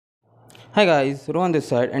Hi guys, Rohan this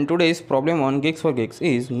side, and today's problem on Geeks for Geeks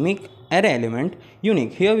is make array element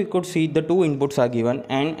unique. Here we could see the two inputs are given,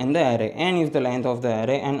 n and the array. N is the length of the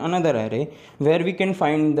array and another array where we can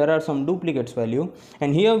find there are some duplicates value,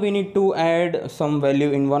 and here we need to add some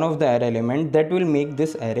value in one of the array element that will make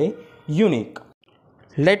this array unique.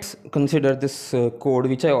 Let's consider this code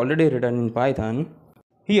which I already written in Python.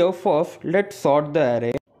 Here first let's sort the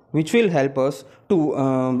array, which will help us to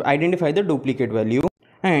identify the duplicate value,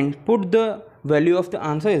 and put the value of the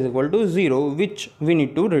answer is equal to 0, which we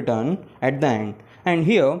need to return at the end. And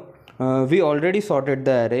here we already sorted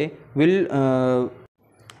the array.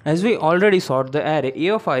 As we already sort the array, a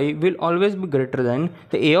of I will always be greater than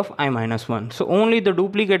the a of I minus 1. So only the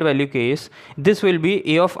duplicate value case, this will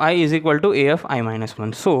be a of I is equal to a of I minus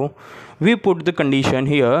 1. So we put the condition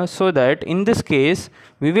here so that in this case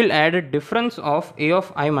we will add a difference of a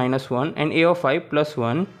of I minus 1 and a of I plus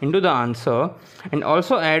 1 into the answer, and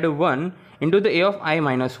also add 1 into the a of I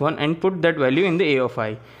minus 1 and put that value in the a of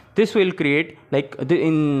I. This will create like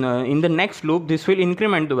in the next loop this will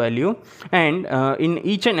increment the value, and in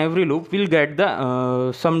each and every loop we'll get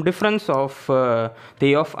the some difference of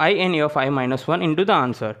the a of I and a of I minus 1 into the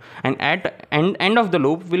answer, and at end of the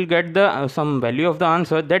loop we'll get the some value of the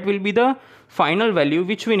answer that will be the final value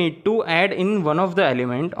which we need to add in one of the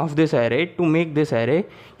element of this array to make this array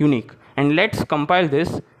unique. And let's compile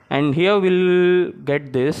this, and here we'll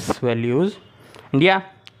get this values, and yeah,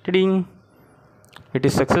 ta-ding, it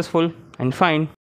is successful and fine.